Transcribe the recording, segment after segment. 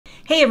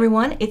Hey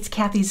everyone, it's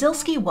Cathy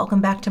Zielske.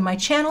 Welcome back to my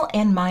channel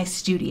and my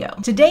studio.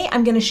 Today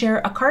I'm going to share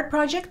a card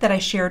project that I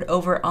shared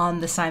over on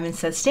the Simon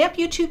Says Stamp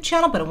YouTube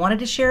channel, but I wanted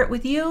to share it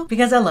with you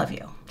because I love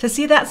you. To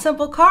see that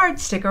simple card,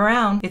 stick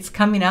around. It's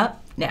coming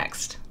up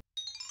next.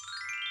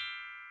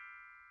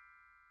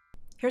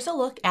 Here's a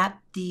look at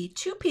the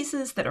two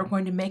pieces that are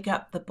going to make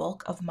up the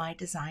bulk of my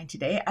design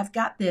today. I've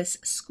got this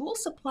school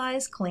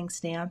supplies cling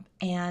stamp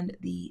and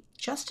the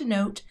Just a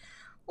Note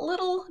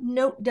little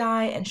note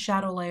die and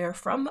shadow layer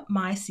from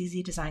my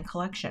CZ Design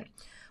collection.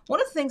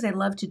 One of the things I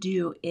love to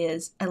do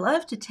is I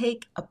love to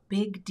take a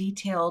big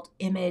detailed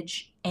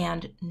image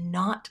and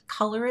not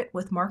color it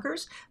with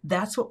markers.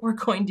 That's what we're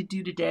going to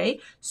do today.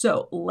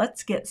 So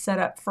let's get set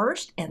up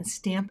first and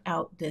stamp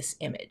out this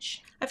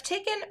image. I've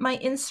taken my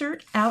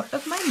insert out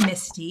of my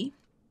MISTI.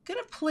 I'm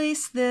going to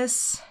place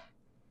this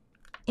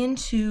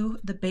into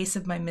the base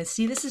of my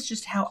MISTI. This is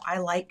just how I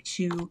like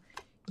to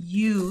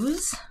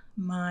use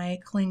my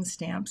cling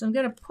stamps. I'm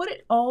going to put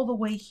it all the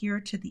way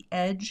here to the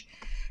edge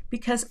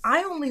because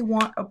I only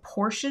want a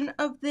portion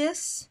of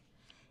this,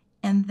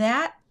 and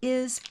that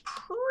is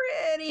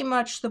pretty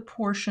much the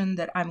portion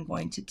that I'm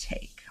going to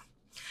take.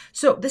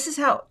 So this is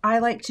how I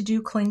like to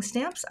do cling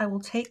stamps. I will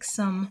take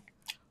some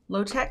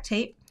low-tack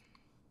tape.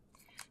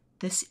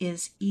 This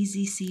is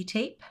Easy C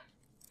tape,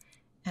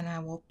 and I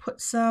will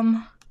put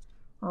some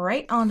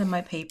right onto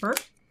my paper.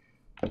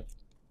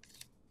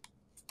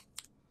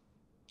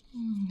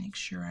 Make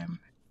sure I'm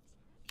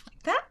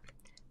like that.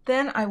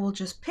 Then I will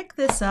just pick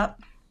this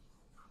up,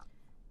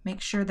 make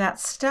sure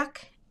that's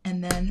stuck,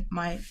 and then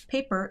my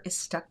paper is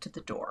stuck to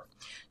the door.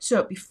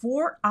 So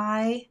before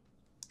I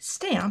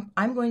stamp,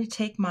 I'm going to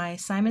take my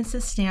Simon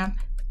Says Stamp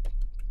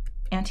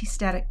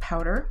anti-static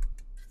powder,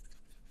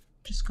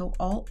 just go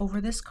all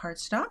over this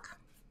cardstock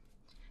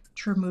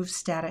to remove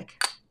static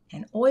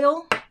and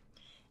oil.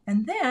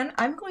 And then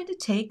I'm going to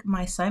take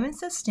my Simon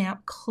Says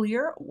Stamp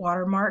clear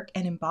watermark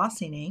and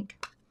embossing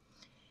ink,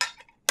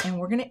 and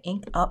we're going to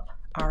ink up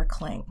our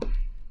cling.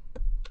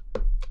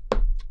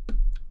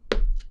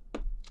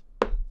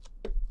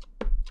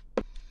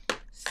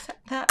 Set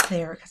that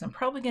there because I'm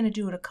probably going to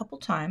do it a couple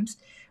times.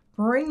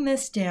 Bring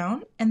this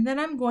down, and then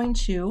I'm going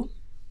to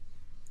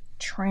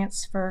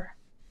transfer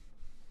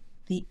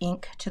the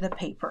ink to the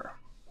paper,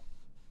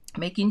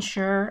 making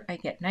sure I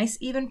get nice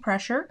even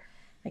pressure.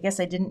 I guess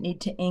I didn't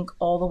need to ink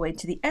all the way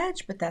to the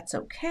edge, but that's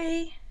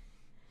okay.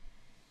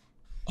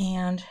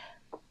 And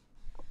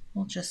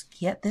we'll just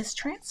get this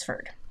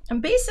transferred. I'm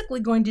basically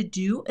going to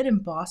do an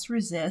emboss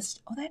resist.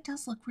 Oh, that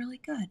does look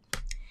really good.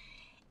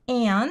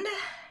 And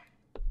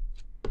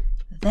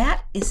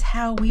that is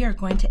how we are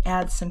going to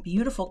add some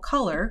beautiful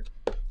color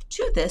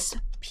to this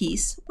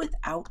piece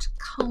without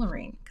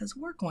coloring, because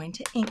we're going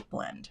to ink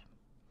blend.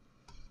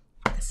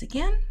 This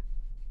again,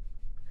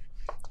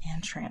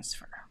 and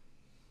transfer.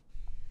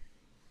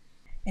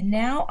 And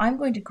now I'm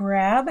going to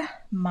grab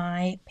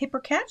my paper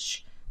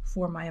catch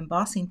for my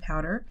embossing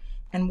powder,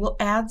 and we'll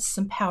add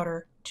some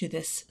powder to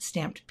this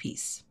stamped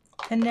piece.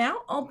 And now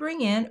I'll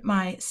bring in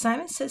my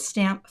Simon Says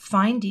Stamp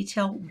Fine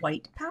Detail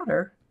White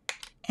powder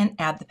and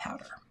add the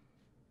powder.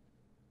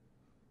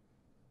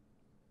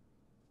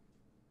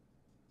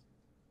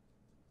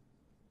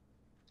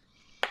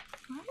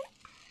 All right.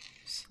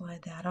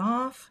 Slide that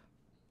off.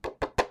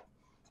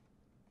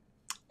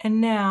 And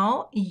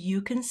now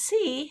you can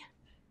see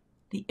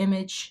the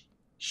image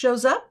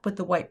shows up with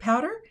the white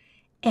powder,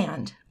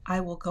 and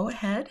I will go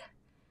ahead,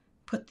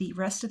 put the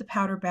rest of the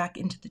powder back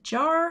into the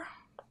jar,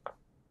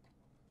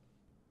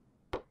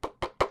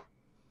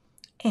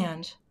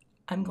 and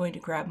I'm going to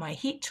grab my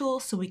heat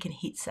tool so we can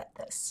heat set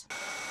this.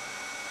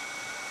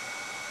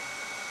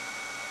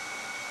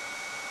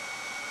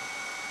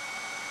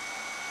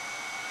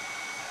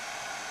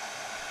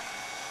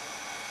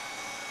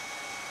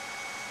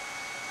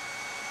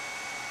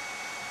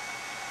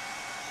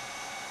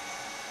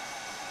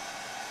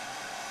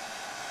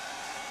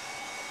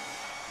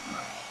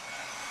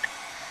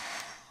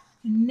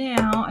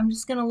 Now I'm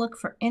just going to look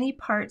for any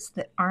parts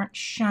that aren't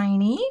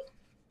shiny.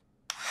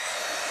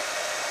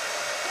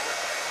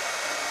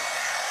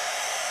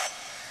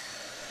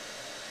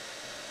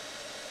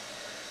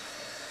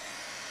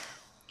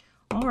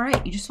 All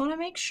right, you just want to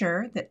make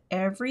sure that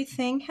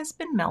everything has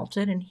been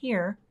melted, and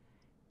here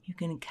you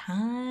can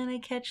kind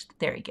of catch,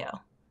 there you go.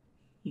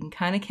 You can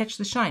kind of catch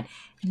the shine.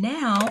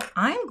 Now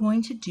I'm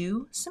going to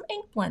do some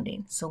ink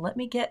blending. So let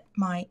me get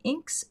my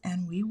inks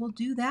and we will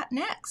do that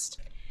next.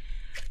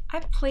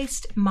 I've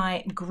placed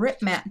my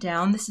grip mat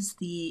down. This is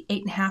the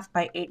 8.5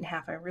 by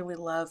 8.5. I really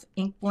love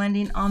ink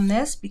blending on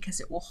this because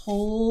it will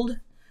hold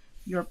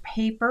your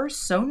paper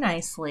so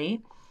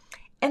nicely.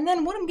 And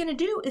then what I'm going to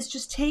do is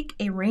just take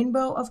a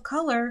rainbow of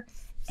color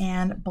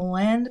and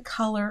blend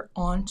color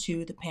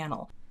onto the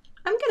panel.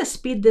 I'm going to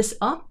speed this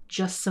up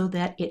just so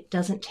that it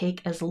doesn't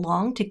take as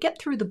long to get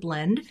through the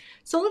blend.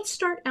 So let's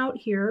start out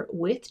here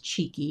with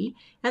Cheeky,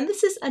 and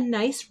this is a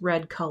nice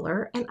red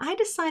color, and I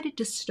decided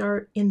to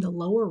start in the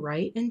lower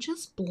right and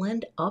just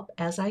blend up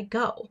as I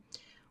go.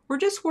 We're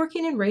just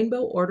working in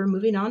rainbow order,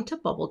 moving on to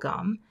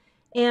bubblegum,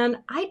 And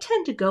I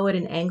tend to go at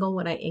an angle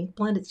when I ink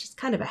blend. It's just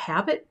kind of a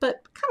habit,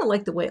 but kind of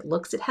like the way it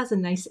looks. It has a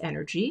nice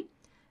energy.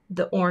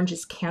 The orange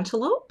is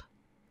Cantaloupe.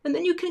 And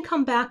then you can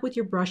come back with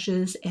your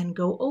brushes and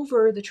go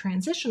over the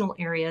transitional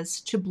areas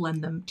to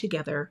blend them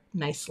together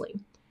nicely.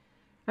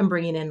 I'm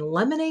bringing in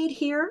Lemonade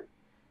here,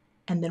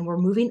 and then we're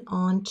moving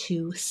on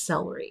to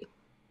Celery.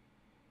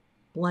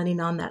 Blending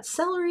on that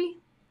Celery,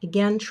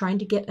 again, trying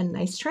to get a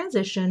nice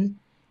transition.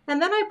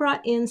 And then I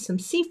brought in some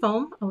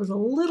Seafoam. I was a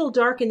little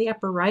dark in the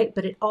upper right,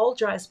 but it all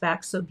dries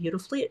back so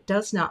beautifully, it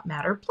does not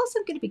matter. Plus,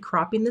 I'm going to be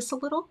cropping this a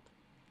little.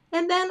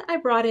 And then I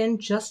brought in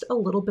just a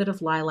little bit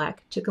of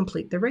lilac to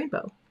complete the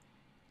rainbow.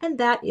 And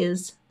that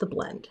is the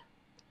blend.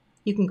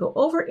 You can go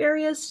over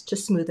areas to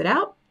smooth it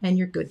out, and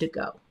you're good to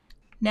go.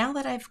 Now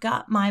that I've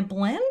got my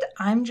blend,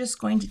 I'm just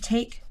going to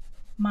take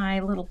my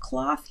little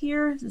cloth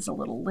here. This is a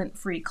little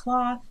lint-free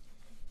cloth,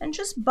 and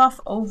just buff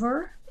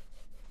over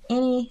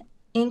any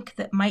ink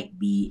that might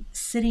be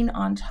sitting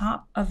on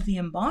top of the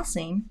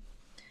embossing.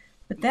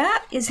 But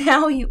that is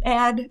how you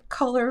add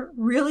color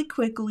really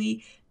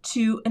quickly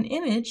to an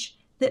image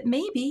that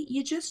maybe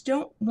you just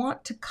don't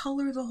want to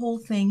color the whole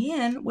thing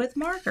in with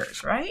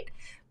markers, right?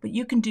 But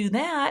you can do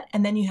that,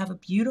 and then you have a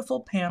beautiful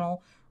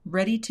panel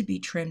ready to be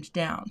trimmed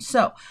down.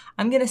 So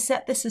I'm going to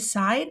set this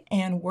aside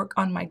and work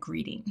on my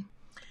greeting.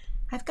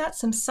 I've got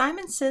some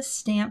Simon Says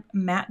Stamp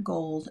Matte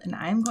Gold, and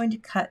I'm going to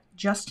cut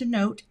just a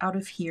note out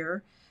of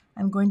here.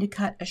 I'm going to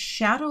cut a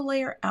shadow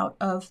layer out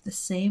of the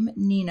same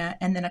Neenah,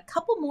 and then a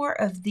couple more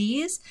of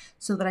these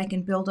so that I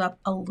can build up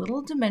a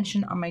little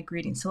dimension on my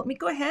greeting. So let me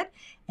go ahead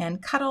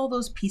and cut all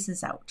those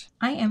pieces out.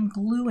 I am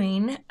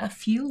gluing a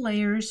few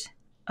layers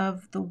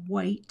of the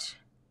white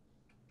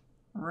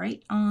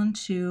right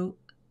onto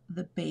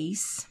the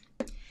base,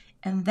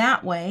 and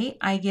that way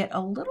I get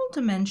a little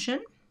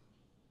dimension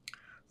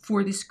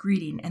for this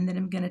greeting, and then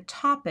I'm going to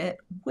top it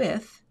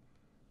with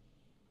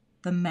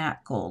the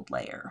matte gold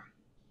layer.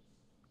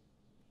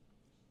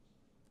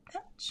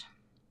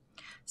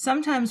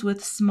 Sometimes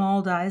with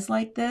small dies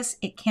like this,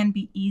 it can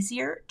be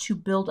easier to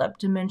build up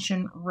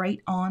dimension right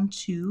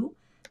onto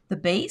the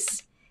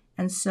base.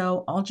 And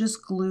so I'll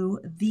just glue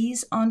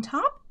these on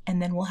top,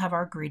 and then we'll have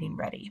our greeting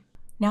ready.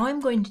 Now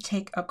I'm going to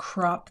take a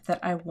crop that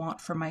I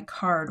want for my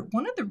card.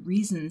 One of the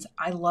reasons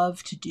I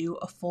love to do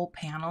a full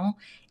panel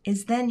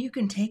is then you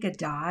can take a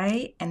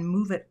die and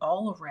move it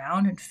all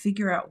around and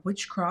figure out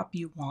which crop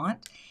you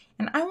want.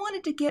 And I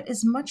wanted to get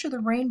as much of the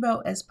rainbow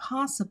as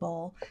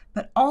possible,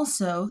 but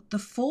also the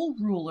full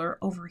ruler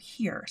over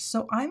here.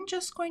 So I'm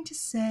just going to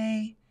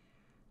say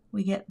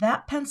we get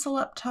that pencil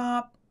up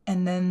top,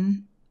 and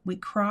then we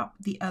crop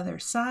the other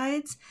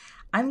sides.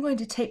 I'm going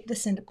to tape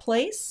this into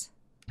place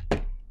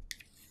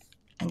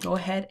and go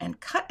ahead and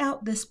cut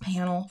out this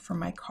panel for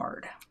my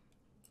card.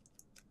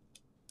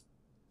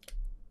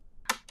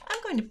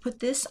 I'm going to put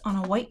this on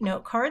a white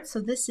note card.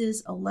 So this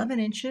is 11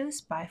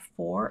 inches by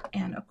 4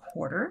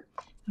 1/4.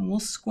 And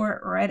we'll score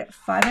it right at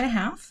 5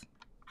 1/2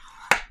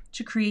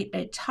 to create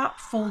a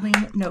top folding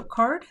note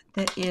card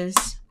that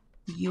is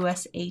the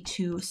US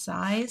A2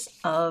 size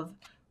of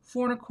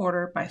 4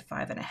 1/4 by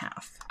 5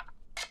 1/2.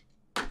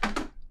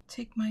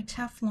 Take my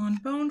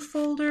Teflon bone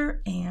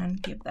folder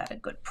and give that a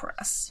good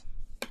press.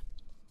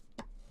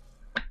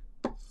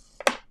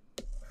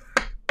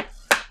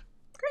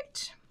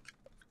 Great.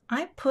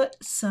 I put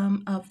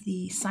some of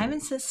the Simon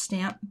Says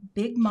Stamp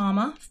Big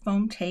Mama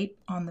foam tape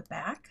on the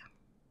back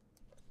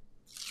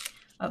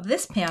of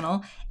this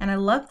panel, and I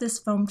love this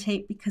foam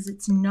tape because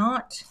it's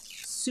not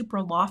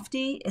super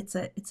lofty. It's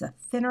a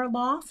thinner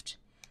loft,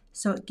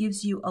 so it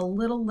gives you a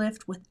little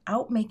lift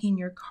without making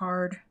your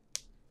card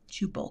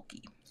too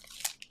bulky.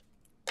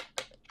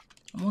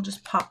 And we'll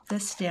just pop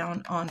this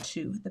down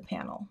onto the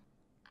panel,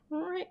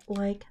 right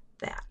like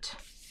that.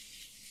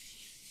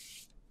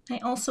 I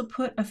also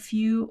put a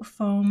few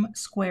foam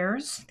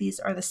squares. These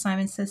are the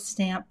Simon Says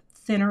Stamp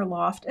thinner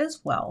loft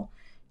as well,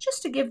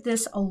 just to give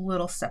this a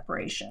little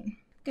separation.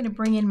 I'm going to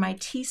bring in my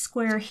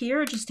T-square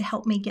here just to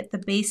help me get the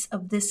base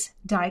of this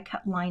die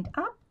cut lined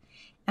up.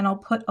 And I'll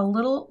put a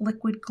little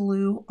liquid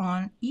glue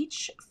on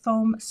each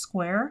foam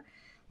square.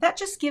 That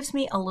just gives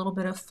me a little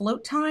bit of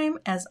float time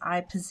as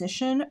I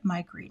position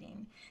my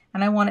greeting.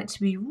 And I want it to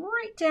be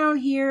right down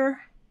here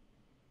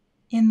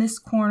in this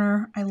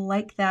corner. I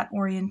like that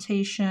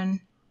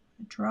orientation.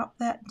 Drop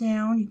that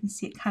down. You can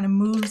see it kind of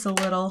moves a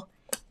little.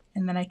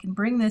 And then I can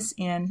bring this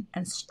in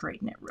and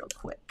straighten it real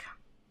quick,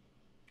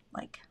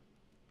 like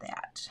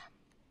that.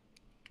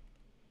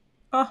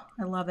 Oh,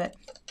 I love it.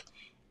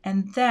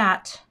 And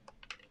that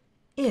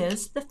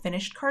is the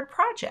finished card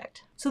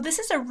project. So this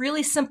is a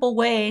really simple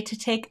way to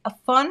take a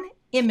fun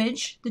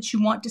image that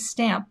you want to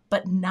stamp,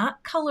 but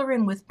not color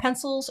in with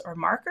pencils or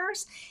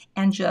markers,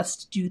 and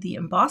just do the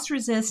Emboss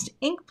Resist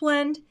ink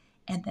blend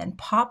and then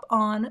pop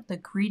on the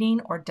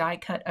greeting or die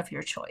cut of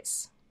your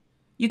choice.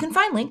 You can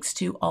find links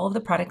to all of the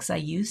products I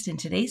used in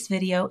today's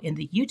video in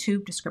the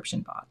YouTube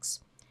description box.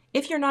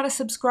 If you're not a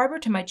subscriber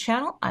to my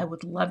channel, I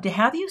would love to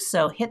have you,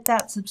 so hit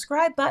that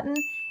subscribe button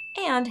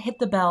and hit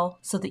the bell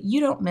so that you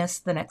don't miss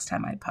the next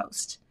time I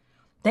post.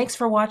 Thanks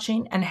for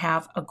watching and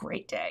have a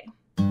great day.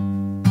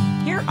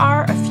 here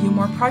are a few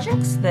more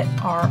projects that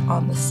are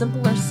on the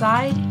simpler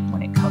side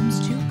when it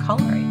comes to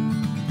coloring.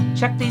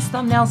 Check these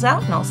thumbnails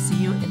out and I'll see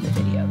you in the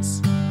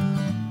videos.